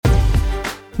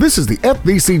This is the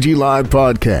FBCG Live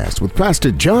podcast with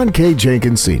Pastor John K.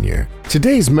 Jenkins Sr.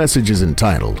 Today's message is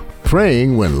entitled,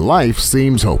 Praying When Life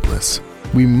Seems Hopeless.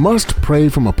 We must pray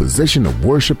from a position of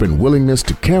worship and willingness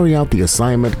to carry out the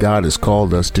assignment God has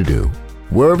called us to do.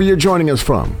 Wherever you're joining us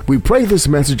from, we pray this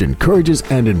message encourages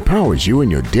and empowers you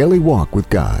in your daily walk with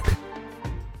God.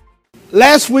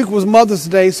 Last week was Mother's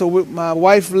Day, so my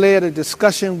wife led a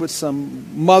discussion with some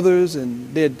mothers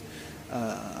and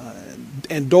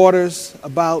daughters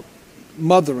about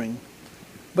mothering.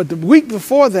 But the week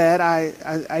before that,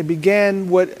 I began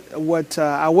what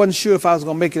I wasn't sure if I was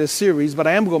going to make it a series, but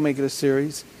I am going to make it a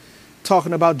series,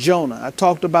 talking about Jonah. I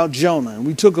talked about Jonah, and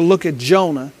we took a look at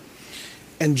Jonah.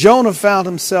 And Jonah found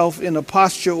himself in a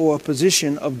posture or a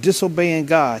position of disobeying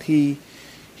God. He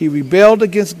rebelled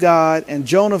against God, and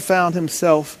Jonah found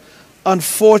himself,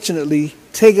 unfortunately,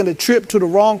 taking a trip to the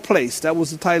wrong place. That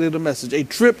was the title of the message, A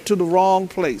Trip to the Wrong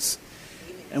Place.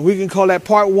 And we can call that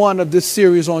part one of this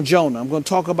series on Jonah. I'm going to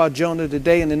talk about Jonah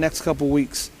today and the next couple of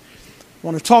weeks. I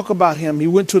want to talk about him. He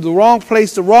went to the wrong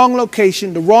place, the wrong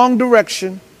location, the wrong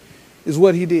direction is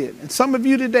what he did. And some of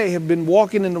you today have been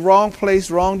walking in the wrong place,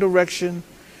 wrong direction,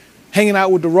 hanging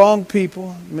out with the wrong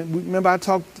people. Remember I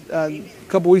talked a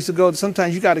couple of weeks ago that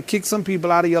sometimes you got to kick some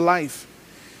people out of your life.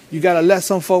 You got to let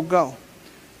some folk go.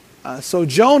 So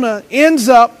Jonah ends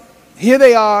up, here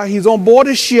they are, he's on board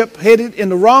a ship headed in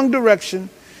the wrong direction.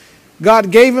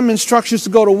 God gave him instructions to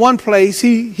go to one place.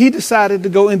 He decided to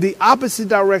go in the opposite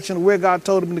direction of where God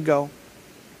told him to go.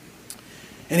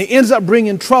 And he ends up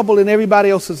bringing trouble in everybody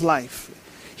else's life.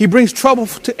 He brings trouble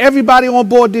to everybody on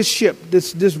board this ship,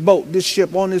 this boat, this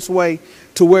ship on its way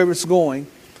to where it's going,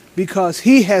 because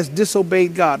he has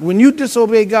disobeyed God. When you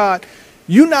disobey God,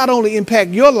 you not only impact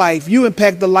your life, you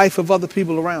impact the life of other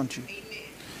people around you.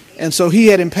 And so he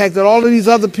had impacted all of these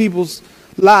other people's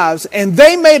lives, and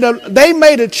they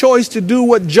made a choice to do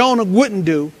what Jonah wouldn't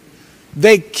do.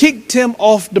 They kicked him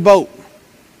off the boat.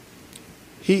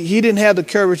 He didn't have the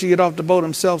courage to get off the boat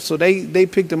himself, so they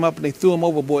picked him up and they threw him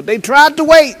overboard. They tried to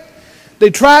wait. They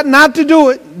tried not to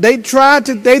do it. They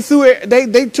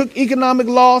took economic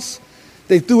loss.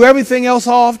 They threw everything else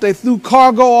off. They threw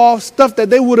cargo off, stuff that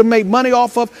they would have made money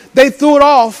off of. They threw it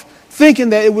off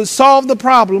thinking that it would solve the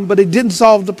problem, but it didn't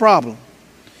solve the problem.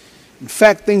 In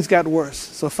fact, things got worse.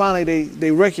 So finally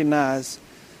they recognized,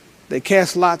 they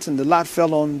cast lots and the lot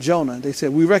fell on Jonah. They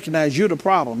said, we recognize you're the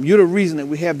problem. You're the reason that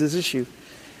we have this issue.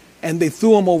 And they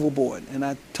threw him overboard. And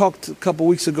I talked a couple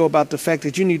weeks ago about the fact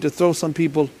that you need to throw some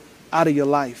people out of your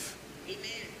life. Amen.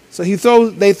 So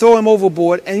they throw him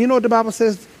overboard. And you know what the Bible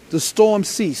says? The storm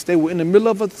ceased. They were in the middle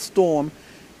of a storm,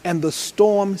 and the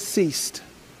storm ceased.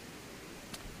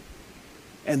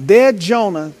 And there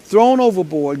Jonah, thrown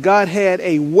overboard, God had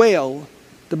a whale,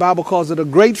 the Bible calls it a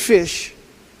great fish,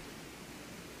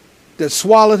 that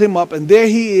swallowed him up. And there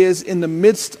he is in the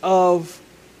midst of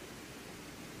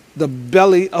the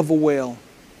belly of a whale.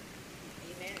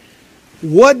 Amen.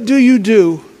 What do you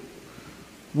do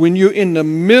when you're in the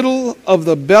middle of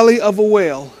the belly of a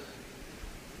whale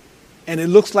and it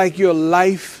looks like your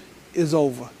life is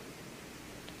over?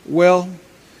 Well,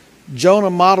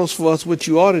 Jonah models for us what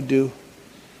you ought to do.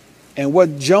 And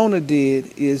what Jonah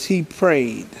did is he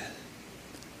prayed.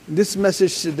 This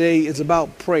message today is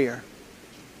about prayer.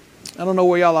 I don't know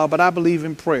where y'all are, but I believe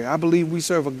in prayer. I believe we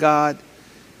serve a God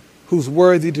who's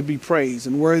worthy to be praised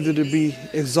and worthy to be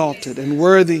exalted and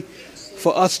worthy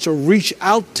for us to reach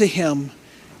out to him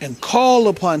and call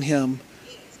upon him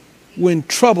when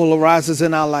trouble arises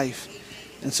in our life.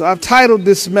 And so I've titled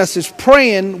this message,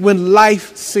 Praying When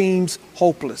Life Seems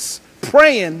Hopeless.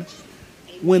 Praying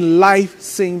when life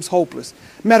seems hopeless.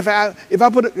 Matter of fact,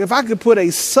 if I could put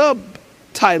a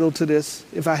subtitle to this,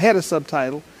 if I had a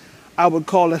subtitle, I would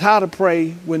call it How to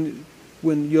Pray When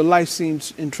Your Life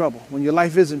Seems in Trouble, when your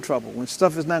life is in trouble, when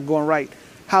stuff is not going right.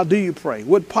 How do you pray?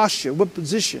 What posture, what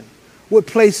position, what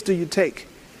place do you take?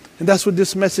 And that's what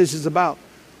this message is about.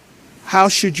 How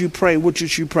should you pray? What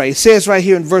should you pray? It says right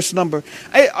here in verse number,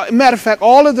 matter of fact,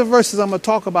 all of the verses I'm going to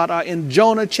talk about are in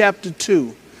Jonah chapter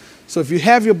 2. So if you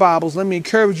have your Bibles, let me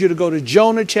encourage you to go to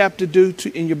Jonah chapter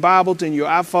 2 in your Bible, in your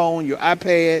iPhone, your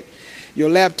iPad, your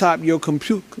laptop, your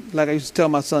computer, like I used to tell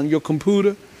my son, your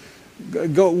computer.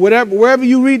 Go wherever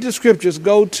you read the scriptures,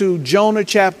 go to Jonah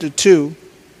chapter 2.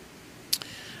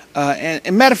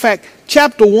 And matter of fact,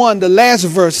 chapter 1, the last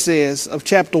verse of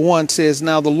chapter 1 says,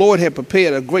 Now the Lord had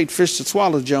prepared a great fish to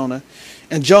swallow Jonah,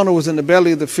 and Jonah was in the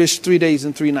belly of the fish 3 days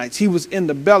and 3 nights. He was in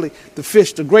the belly. The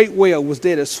fish, the great whale, was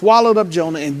there that swallowed up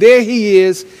Jonah. And there he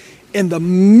is in the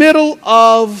middle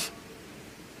of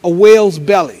a whale's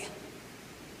belly.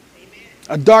 Amen.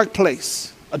 A dark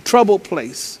place, a troubled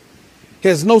place. He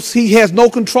has no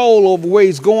control over where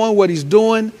he's going, what he's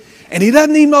doing, and he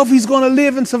doesn't even know if he's going to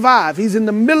live and survive. He's in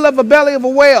the middle of a belly of a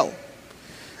whale.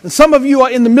 And some of you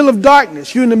are in the middle of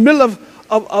darkness. You're in the middle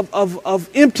of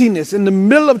emptiness, in the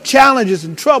middle of challenges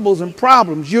and troubles and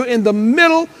problems. You're in the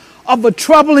middle of a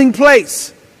troubling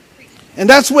place. And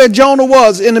that's where Jonah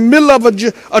was, in the middle of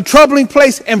a troubling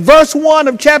place. And verse 1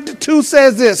 of chapter 2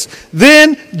 says this: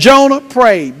 then Jonah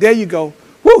prayed. There you go.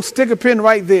 Woo, stick a pin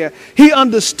right there. He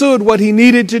understood what he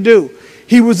needed to do.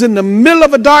 He was in the middle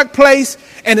of a dark place,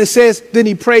 and it says, then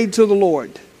he prayed to the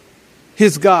Lord,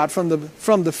 his God, from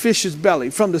the fish's belly.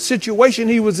 From the situation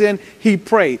he was in, he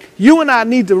prayed. You and I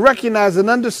need to recognize and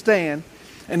understand,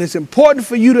 and it's important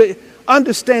for you to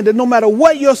understand that no matter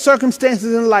what your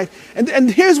circumstances in life, and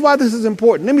here's why this is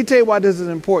important. Let me tell you why this is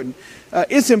important.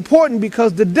 It's important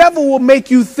because the devil will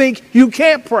make you think you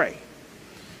can't pray.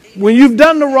 When you've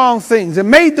done the wrong things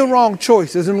and made the wrong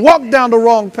choices and walked down the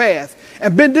wrong path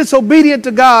and been disobedient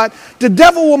to God, the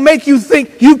devil will make you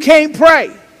think you can't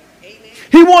pray.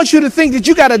 He wants you to think that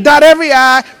you got to dot every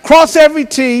I, cross every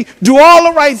T, do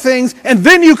all the right things, and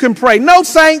then you can pray. No,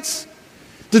 saints.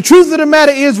 The truth of the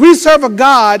matter is we serve a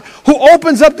God who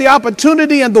opens up the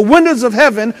opportunity and the windows of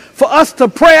heaven for us to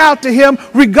pray out to him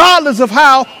regardless of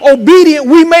how obedient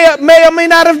we may or may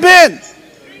not have been.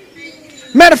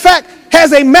 Matter of fact,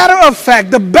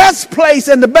 the best place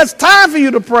and the best time for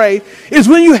you to pray is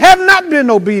when you have not been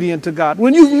obedient to God,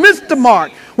 when you've missed the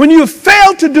mark, when you have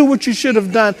failed to do what you should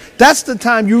have done. That's the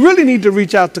time you really need to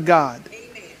reach out to God.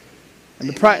 And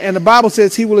the Bible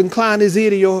says he will incline his ear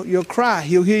to your cry.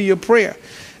 He'll hear your prayer.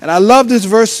 And I love this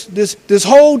verse. This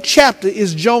whole chapter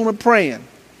is Jonah praying.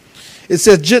 It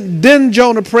says, then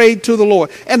Jonah prayed to the Lord.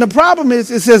 And the problem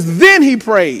is, it says, then he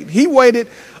prayed. He waited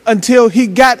until he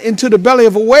got into the belly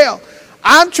of a whale.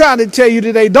 I'm trying to tell you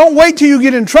today, don't wait till you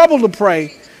get in trouble to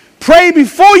pray. Pray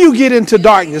before you get into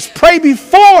darkness. Pray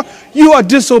before you are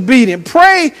disobedient.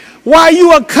 Pray while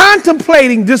you are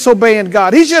contemplating disobeying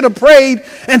God. He should have prayed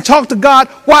and talked to God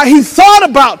while he thought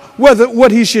about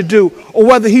what he should do or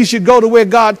whether he should go to where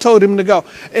God told him to go.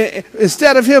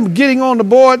 Instead of him getting on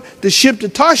the ship to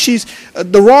Tarshish,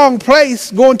 the wrong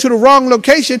place, going to the wrong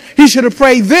location, he should have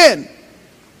prayed then.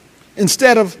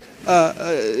 Instead of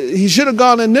he should have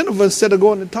gone to Nineveh instead of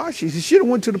going to Tarshish. He should have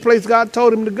went to the place God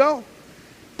told him to go.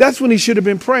 That's when he should have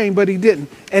been praying, but he didn't.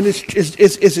 And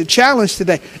it's a challenge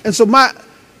today. And so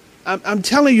I'm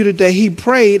telling you today, he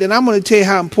prayed, and I'm going to tell you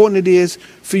how important it is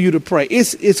for you to pray.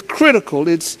 It's critical.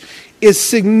 It's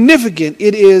significant.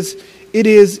 It is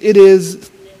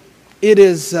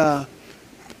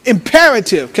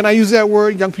imperative. Can I use that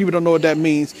word? Young people don't know what that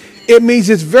means. It means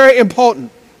it's very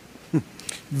important.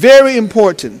 Very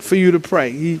important for you to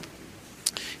pray.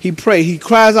 He prayed. He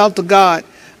cries out to God.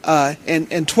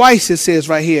 And twice it says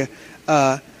right here,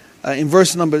 in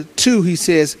verse number 2, he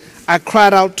says, I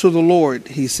cried out to the Lord,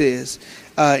 he says,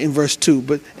 in verse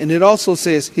 2. And it also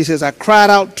says, he says, I cried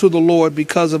out to the Lord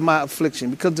because of my affliction,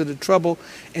 because of the trouble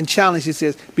and challenge. He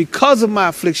says, because of my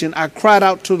affliction, I cried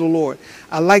out to the Lord.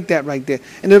 I like that right there.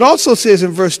 And it also says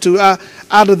in verse 2,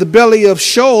 out of the belly of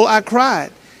Sheol, I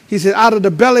cried. He said, out of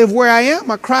the belly of where I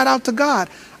am, I cried out to God.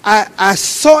 I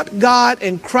sought God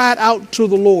and cried out to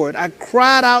the Lord. I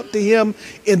cried out to him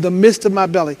in the midst of my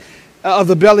belly, of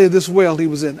the belly of this whale he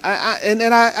was in.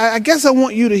 I guess I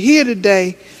want you to hear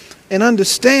today and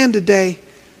understand today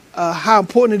how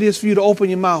important it is for you to open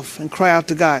your mouth and cry out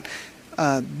to God.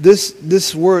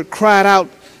 This word cried out,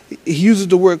 he uses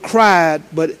the word cried,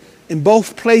 but in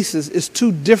both places it's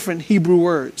two different Hebrew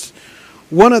words.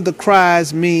 One of the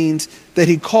cries means that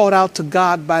he called out to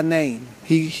God by name.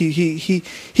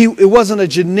 It wasn't a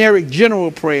generic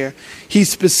general prayer. He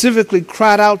specifically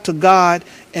cried out to God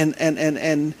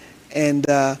and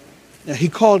he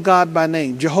called God by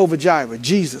name, Jehovah Jireh,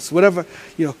 Jesus, whatever,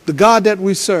 the God that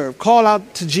we serve. Call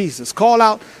out to Jesus. Call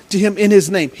out to him in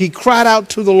his name. He cried out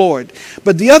to the Lord.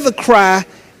 But the other cry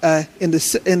in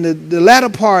the latter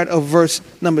part of verse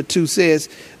number 2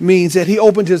 means that he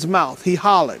opened his mouth. He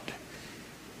hollered.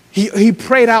 He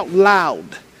prayed out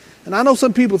loud. And I know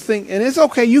some people think, and it's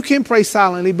okay, you can pray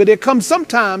silently, but there comes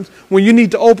sometimes when you need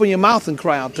to open your mouth and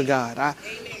cry out to God.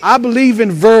 I believe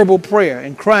in verbal prayer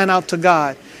and crying out to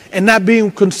God and not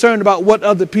being concerned about what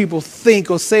other people think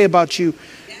or say about you.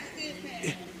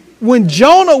 When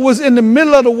Jonah was in the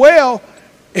middle of the whale,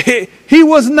 he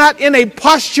was not in a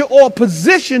posture or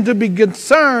position to be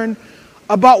concerned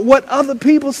about what other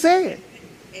people said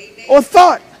or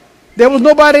thought. There was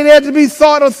nobody there to be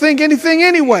thought or think anything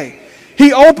anyway.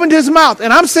 He opened his mouth.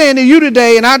 And I'm saying to you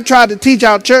today, and I try to teach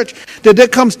our church, that there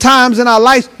comes times in our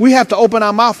life we have to open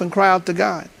our mouth and cry out to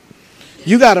God.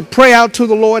 You got to pray out to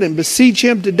the Lord and beseech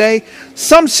him today.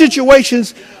 Some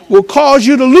situations will cause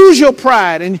you to lose your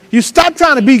pride, and you stop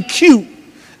trying to be cute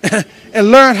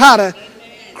and learn how to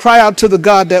cry out to the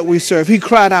God that we serve. He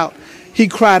cried out. He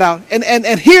cried out.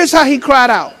 And here's how he cried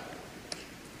out.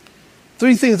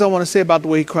 3 things I want to say about the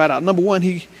way he cried out. Number one,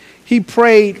 he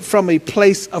prayed from a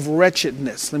place of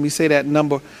wretchedness. Let me say that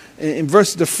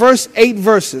the first 8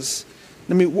 verses.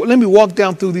 Let me walk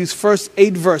down through these first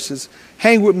 8 verses.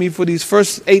 Hang with me for these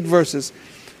first 8 verses.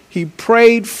 He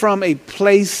prayed from a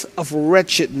place of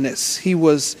wretchedness. He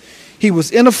was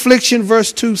in affliction,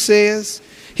 verse 2 says.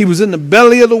 He was in the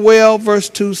belly of the well, verse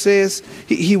 2 says.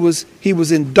 He was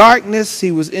in darkness.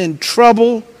 He was in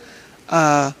trouble.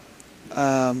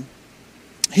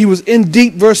 He was in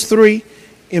deep, verse 3.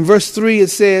 In verse 3 it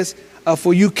says,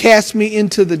 for you cast me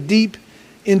into the deep,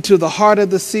 into the heart of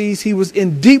the seas. He was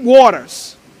in deep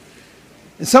waters.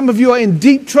 And some of you are in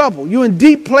deep trouble. You're in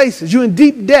deep places. You're in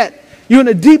deep debt. You're in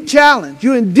a deep challenge.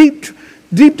 You're in deep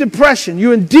depression.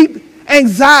 You're in deep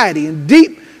anxiety and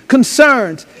deep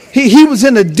concerns. He was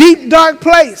in a deep, dark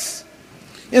place.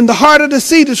 In the heart of the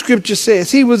sea, the scripture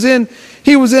says. He was in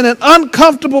an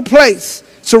uncomfortable place,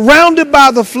 surrounded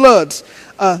by the floods.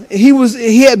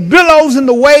 He had billows in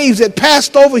the waves that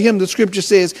passed over him, the scripture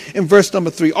says in verse number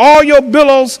 3. All your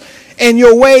billows and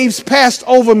your waves passed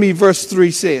over me, verse 3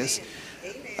 says.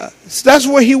 So that's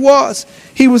where he was.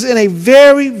 He was in a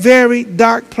very, very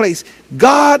dark place.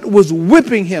 God was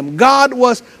whipping him. God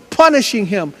was punishing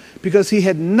him because he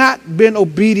had not been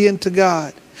obedient to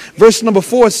God. Verse number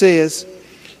 4 says,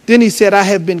 then he said, I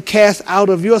have been cast out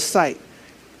of your sight.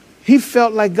 He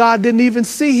felt like God didn't even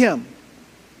see him.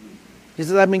 He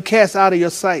said, I've been cast out of your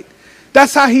sight.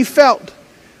 That's how he felt.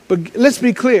 But let's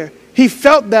be clear. He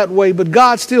felt that way, but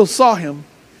God still saw him.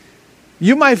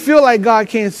 You might feel like God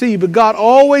can't see you, but God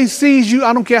always sees you.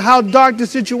 I don't care how dark the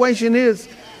situation is.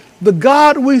 The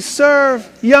God we serve,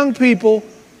 young people,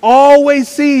 always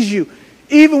sees you.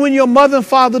 Even when your mother and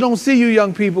father don't see you,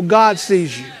 young people, God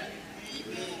sees you.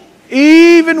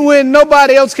 Even when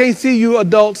nobody else can't see you,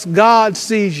 adults, God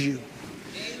sees you.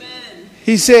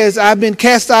 He says, I've been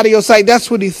cast out of your sight. That's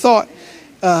what he thought.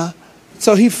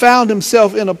 So he found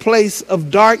himself in a place of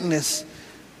darkness,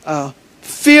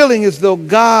 feeling as though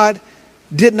God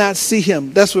did not see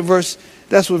him. That's what verse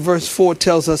 4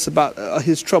 tells us about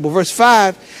his trouble. Verse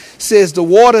 5 says, the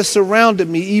water surrounded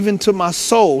me even to my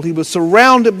soul. He was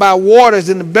surrounded by waters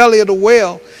in the belly of the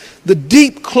well. The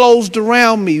deep closed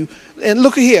around me. And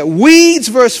look at here. Weeds,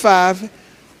 verse 5,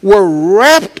 were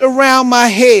wrapped around my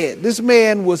head. This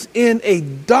man was in a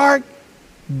dark,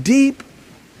 deep,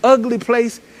 ugly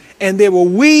place. And there were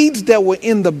weeds that were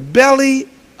in the belly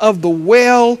of the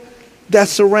well that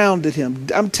surrounded him.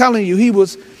 I'm telling you,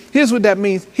 here's what that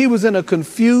means. He was in a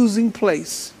confusing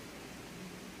place.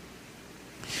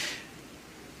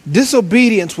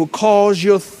 Disobedience will cause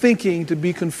your thinking to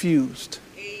be confused.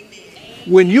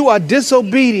 When you are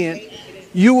disobedient,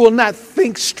 you will not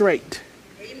think straight.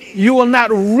 You will not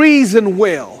reason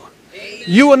well.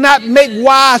 You will not make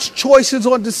wise choices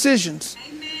or decisions.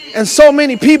 And so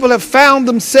many people have found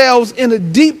themselves in a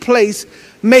deep place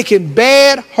making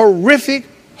bad, horrific,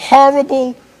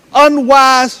 horrible,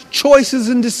 unwise choices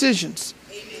and decisions.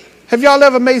 Have y'all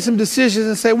ever made some decisions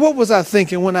and say, what was I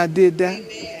thinking when I did that?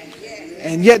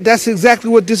 And yet that's exactly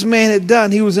what this man had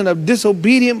done. He was in a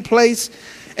disobedient place,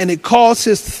 and it caused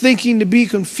his thinking to be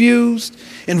confused.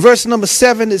 In verse number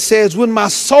 7, it says, when my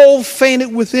soul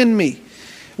fainted within me,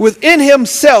 within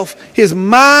himself, his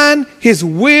mind, his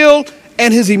will,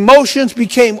 and his emotions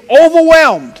became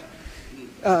overwhelmed.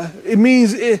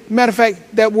 Matter of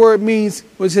fact, that word means,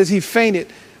 when it says he fainted,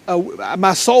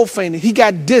 my soul fainted. He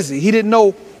got dizzy. He didn't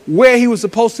know where he was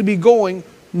supposed to be going,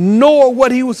 nor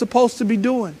what he was supposed to be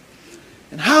doing.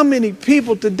 And how many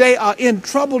people today are in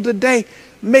trouble today,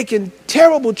 making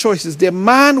terrible choices? Their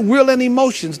mind, will, and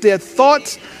emotions, their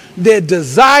thoughts, their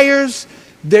desires,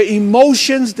 their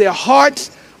emotions, their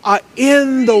hearts are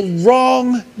in the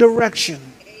wrong direction.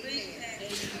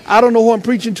 I don't know who I'm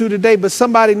preaching to today, but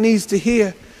somebody needs to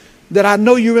hear that I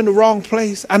know you're in the wrong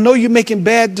place. I know you're making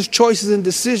bad choices and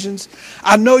decisions.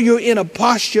 I know you're in a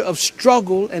posture of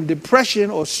struggle and depression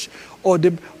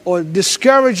or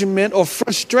discouragement or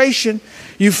frustration.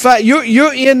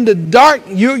 You're in the dark.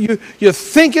 Your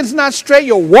thinking's not straight.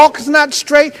 Your walk is not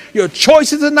straight. Your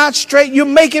choices are not straight. You're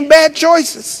making bad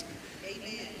choices.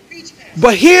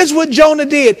 But here's what Jonah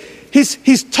did.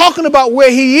 He's talking about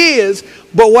where he is,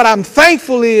 but what I'm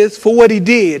thankful is for what he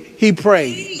did. He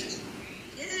prayed.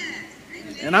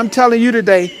 And I'm telling you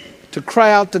today to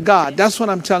cry out to God. That's what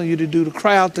I'm telling you to do, to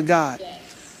cry out to God.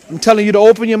 I'm telling you to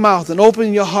open your mouth and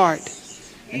open your heart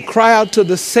and cry out to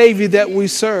the Savior that we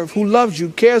serve, who loves you,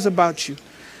 cares about you.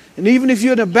 And even if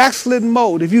you're in a backslidden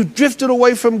mode, if you've drifted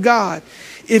away from God,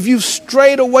 if you've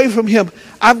strayed away from Him,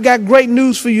 I've got great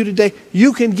news for you today.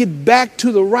 You can get back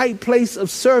to the right place of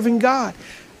serving God.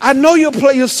 I know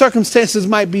your circumstances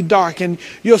might be dark and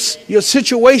your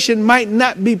situation might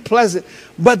not be pleasant,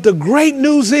 but the great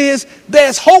news is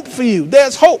there's hope for you.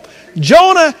 There's hope.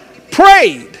 Jonah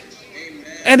prayed.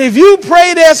 And if you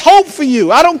pray, there's hope for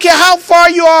you. I don't care how far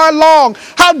you are along,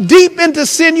 how deep into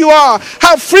sin you are,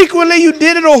 how frequently you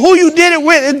did it or who you did it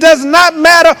with. It does not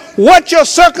matter what your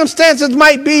circumstances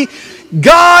might be.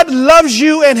 God loves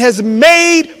you and has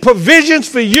made provisions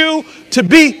for you to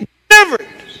be delivered.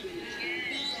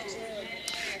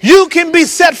 You can be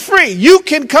set free. You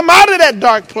can come out of that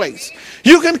dark place.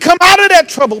 You can come out of that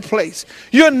troubled place.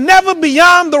 You're never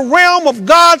beyond the realm of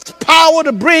God's power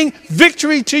to bring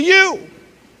victory to you.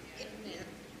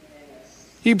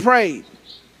 He prayed.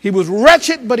 He was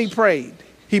wretched, but he prayed.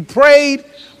 He prayed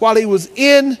while he was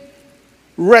in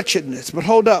wretchedness. But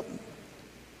hold up.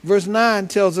 Verse 9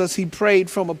 tells us he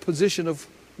prayed from a position of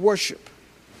worship.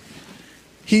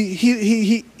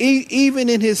 He even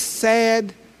in his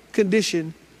sad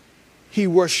condition, he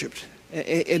worshiped.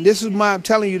 And this is why I'm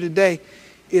telling you today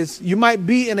is you might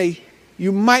be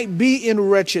in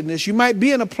wretchedness. You might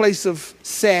be in a place of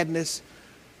sadness,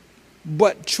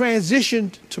 but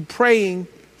transitioned to praying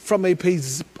from a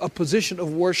position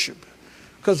of worship.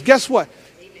 Because guess what?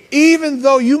 Even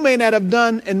though you may not have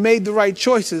done and made the right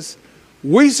choices,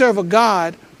 we serve a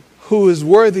God who is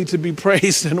worthy to be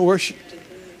praised and worshiped.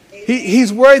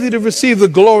 He's worthy to receive the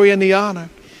glory and the honor.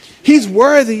 He's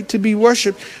worthy to be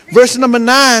worshiped. Verse number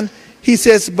 9, he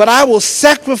says, but I will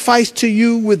sacrifice to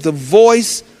you with the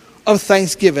voice of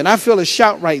thanksgiving. I feel a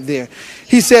shout right there.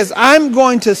 He says, I'm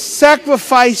going to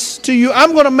sacrifice to you.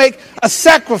 I'm going to make a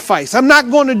sacrifice. I'm not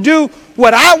going to do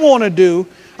what I want to do.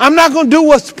 I'm not going to do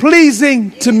what's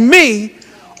pleasing to me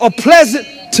or pleasant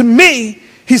to me.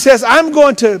 He says, I'm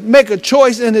going to make a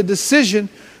choice and a decision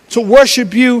to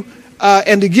worship you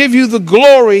and to give you the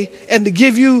glory and to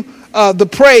give you the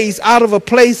praise out of a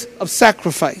place of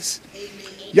sacrifice.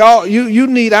 Y'all,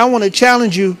 I want to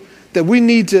challenge you that we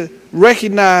need to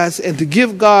recognize and to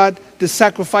give God the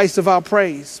sacrifice of our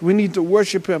praise. We need to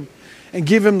worship Him and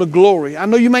give Him the glory. I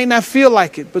know you may not feel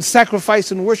like it, but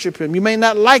sacrifice and worship Him. You may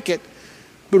not like it,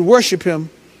 but worship Him.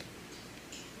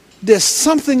 There's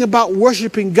something about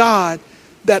worshiping God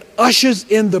that ushers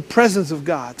in the presence of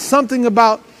God. Something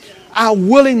about our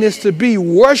willingness to be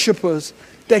worshipers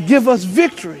that give us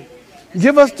victory,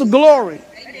 give us the glory.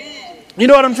 You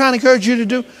know what I'm trying to encourage you to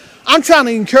do? I'm trying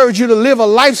to encourage you to live a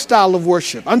lifestyle of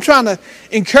worship. I'm trying to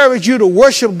encourage you to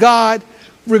worship God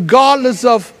regardless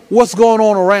of what's going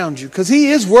on around you, because He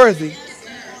is worthy.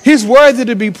 He's worthy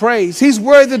to be praised. He's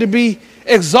worthy to be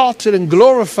exalted and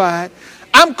glorified.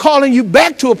 I'm calling you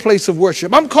back to a place of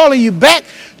worship. I'm calling you back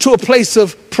to a place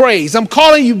of praise. I'm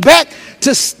calling you back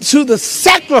to the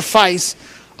sacrifice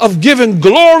of giving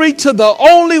glory to the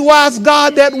only wise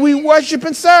God that we worship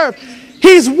and serve.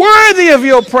 He's worthy of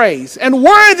your praise and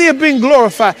worthy of being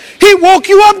glorified. He woke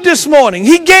you up this morning.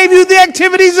 He gave you the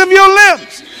activities of your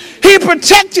limbs. He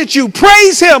protected you.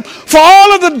 Praise Him for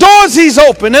all of the doors He's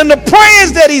opened and the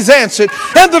prayers that He's answered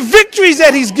and the victories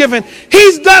that He's given.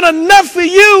 He's done enough for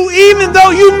you, even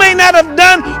though you may not have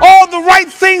done all the right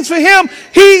things for Him.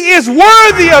 He is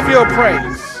worthy of your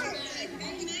praise.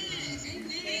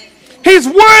 He's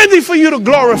worthy for you to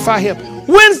glorify Him.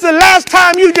 When's the last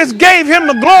time you just gave Him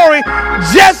the glory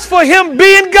just for Him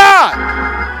being God?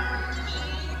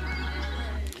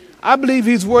 I believe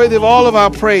He's worthy of all of our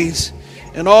praise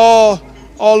and all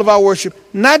of our worship,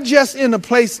 not just in a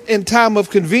place in time of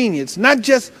convenience, not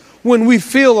just when we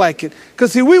feel like it.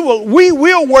 Because see, we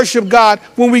will worship God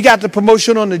when we got the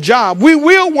promotion on the job. We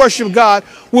will worship God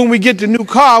when we get the new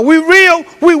car. We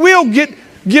will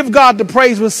give God the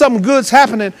praise when something good's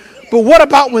happening. But what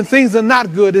about when things are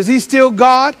not good? Is He still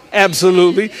God?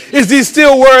 Absolutely. Is He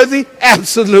still worthy?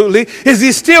 Absolutely. Is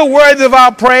He still worthy of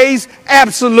our praise?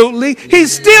 Absolutely.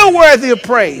 He's still worthy of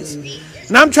praise.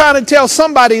 And I'm trying to tell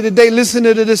somebody today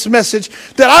listening to this message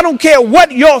that I don't care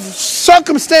what your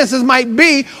circumstances might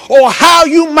be or how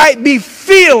you might be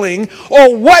feeling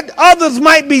or what others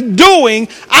might be doing.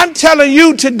 I'm telling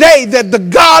you today that the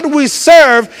God we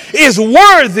serve is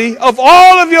worthy of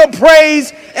all of your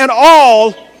praise and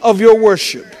all of your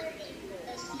worship.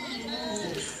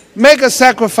 Make a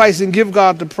sacrifice and give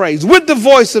God the praise with the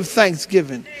voice of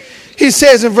thanksgiving. He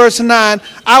says in verse 9,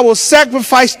 I will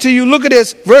sacrifice to you, look at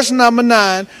this, verse number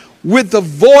 9, with the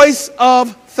voice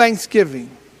of thanksgiving.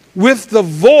 With the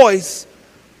voice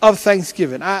of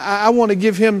thanksgiving. I want to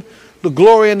give Him the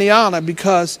glory and the honor,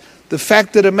 because the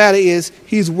fact of the matter is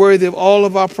he's worthy of all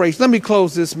of our praise. Let me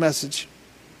close this message.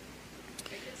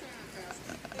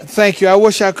 Thank you. I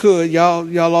wish I could.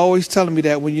 Y'all always telling me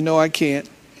that when you know I can't.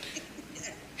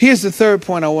 Here's the third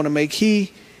point I want to make.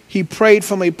 He prayed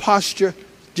from a posture,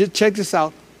 just check this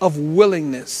out, of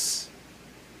willingness.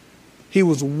 He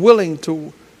was willing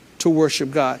to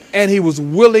worship God, and he was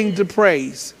willing to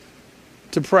pray.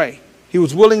 He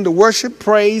was willing to worship,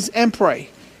 praise, and pray.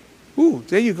 Ooh,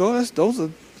 there you go. Those are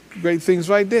great things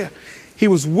right there. He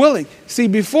was willing. See,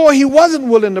 before he wasn't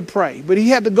willing to pray, but he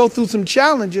had to go through some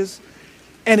challenges,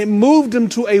 and it moved him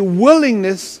to a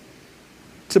willingness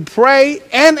to pray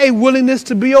and a willingness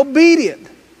to be obedient.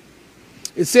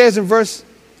 It says in verse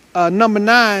number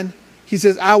 9, he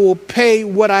says, I will pay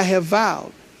what I have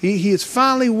vowed. He is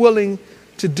finally willing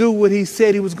to do what he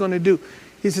said he was going to do.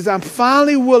 He says, I'm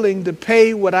finally willing to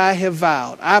pay what I have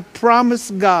vowed. I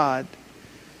promised God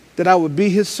that I would be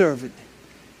his servant.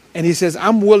 And he says,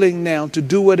 I'm willing now to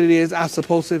do what it is I'm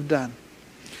supposed to have done.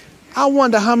 I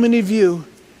wonder how many of you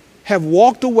have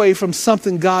walked away from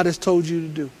something God has told you to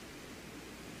do.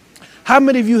 How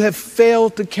many of you have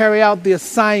failed to carry out the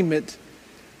assignment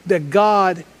that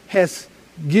God has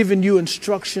given you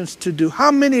instructions to do?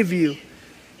 How many of you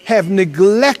have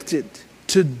neglected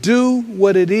to do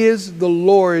what it is the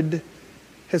Lord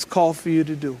has called for you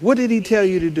to do? What did he tell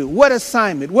you to do? What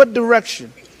assignment? What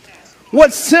direction?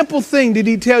 What simple thing did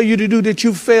he tell you to do that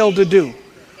you failed to do?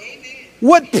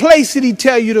 What place did he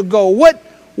tell you to go?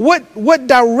 What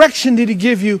direction did he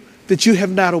give you that you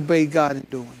have not obeyed God in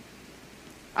doing?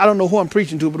 I don't know who I'm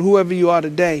preaching to, but whoever you are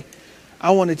today,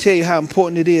 I want to tell you how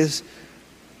important it is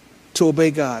to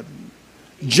obey God.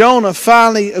 Jonah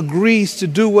finally agrees to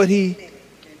do what he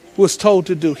was told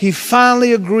to do. He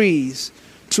finally agrees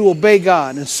to obey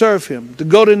God and serve him, to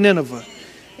go to Nineveh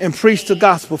and preach the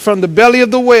gospel. From the belly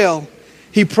of the whale,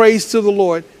 he prays to the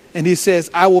Lord, and he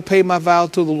says, I will pay my vow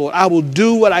to the Lord. I will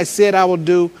do what I said I will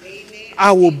do.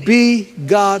 I will be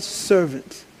God's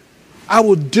servant. I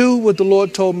will do what the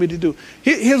Lord told me to do.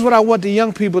 Here's what I want the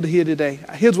young people to hear today.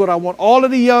 Here's what I want all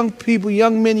of the young people,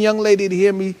 young men, young ladies, to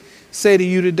hear me say to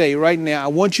you today, right now. I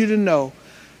want you to know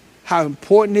how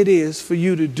important it is for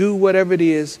you to do whatever it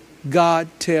is God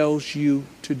tells you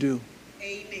to do.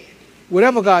 Amen.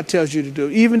 Whatever God tells you to do,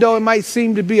 even though it might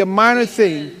seem to be a minor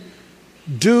thing,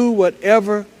 do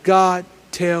whatever God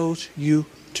tells you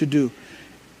to do.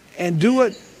 And do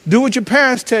what your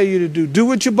parents tell you to do. Do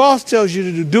what your boss tells you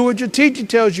to do. Do what your teacher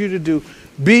tells you to do.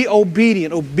 Be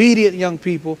obedient. Obedient, young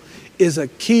people, is a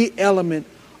key element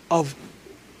of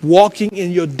walking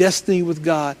in your destiny with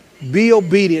God. Be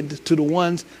obedient to the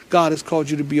ones God has called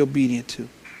you to be obedient to.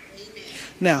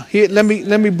 Now, here, let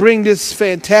me bring this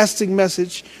fantastic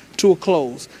message to a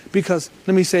close, because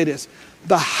let me say this.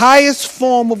 The highest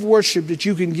form of worship that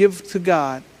you can give to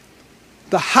God,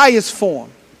 the highest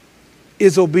form,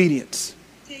 is obedience.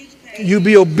 You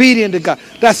be obedient to God.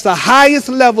 That's the highest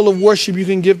level of worship you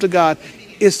can give to God,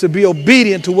 is to be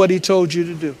obedient to what he told you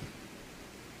to do.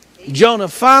 Jonah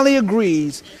finally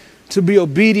agrees to be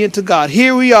obedient to God.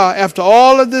 Here we are, after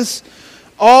all of this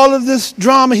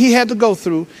drama he had to go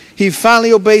through, he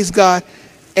finally obeys God.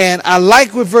 And I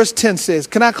like what verse 10 says.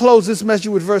 Can I close this message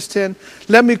with verse 10?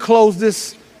 Let me close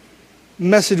this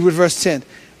message with verse 10.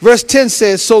 Verse 10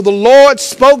 says, so the Lord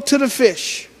spoke to the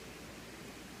fish,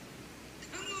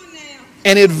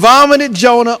 and it vomited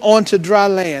Jonah onto dry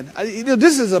land.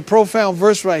 This is a profound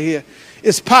verse right here.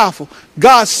 It's powerful.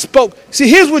 God spoke. See,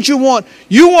 here's what you want.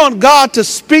 You want God to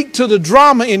speak to the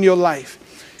drama in your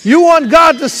life. You want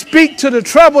God to speak to the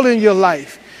trouble in your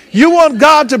life. You want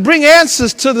God to bring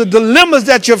answers to the dilemmas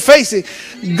that you're facing.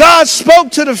 God spoke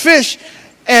to the fish,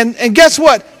 and guess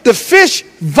what? The fish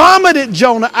vomited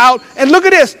Jonah out, and look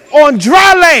at this, on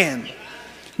dry land.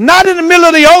 Not in the middle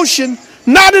of the ocean,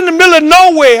 not in the middle of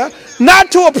nowhere,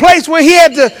 not to a place where he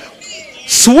had to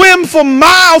swim for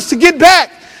miles to get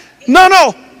back.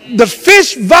 No. The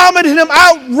fish vomited him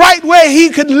out right where he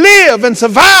could live and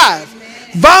survive.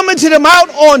 Vomited him out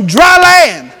on dry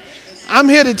land. I'm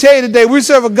here to tell you today, we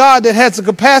serve a God that has the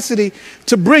capacity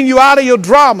to bring you out of your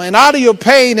drama and out of your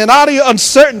pain and out of your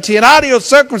uncertainty and out of your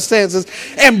circumstances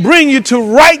and bring you to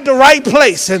the right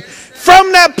place. And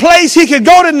from that place, he could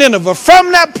go to Nineveh.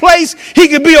 From that place, he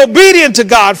could be obedient to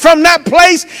God. From that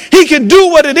place, he could do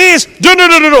what it is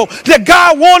that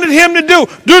God wanted him to do.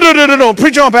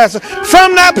 Preach on, Pastor.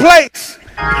 From that place.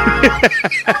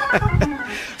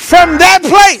 From that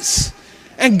place.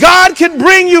 And God can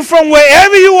bring you from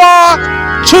wherever you are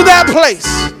to that place.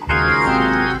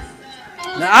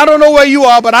 Now, I don't know where you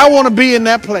are, but I want to be in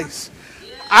that place.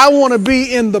 I want to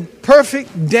be in the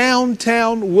perfect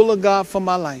downtown will of God for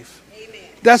my life.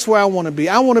 That's where I want to be.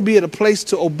 I want to be at a place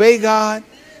to obey God,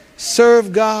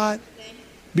 serve God,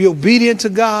 be obedient to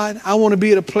God. I want to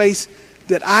be at a place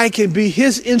that I can be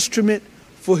his instrument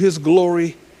for his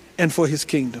glory and for his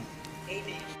kingdom.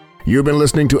 You've been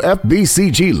listening to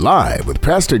FBCG Live with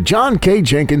Pastor John K.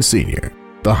 Jenkins Sr.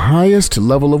 The highest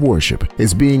level of worship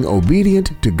is being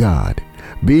obedient to God.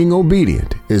 Being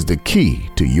obedient is the key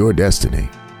to your destiny.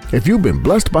 If you've been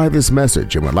blessed by this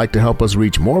message and would like to help us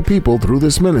reach more people through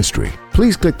this ministry,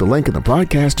 please click the link in the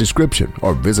podcast description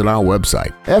or visit our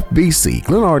website,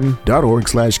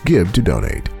 fbcglenarden.org/give to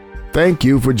donate. Thank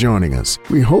you for joining us.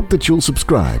 We hope that you'll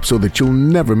subscribe so that you'll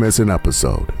never miss an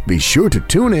episode. Be sure to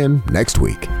tune in next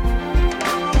week.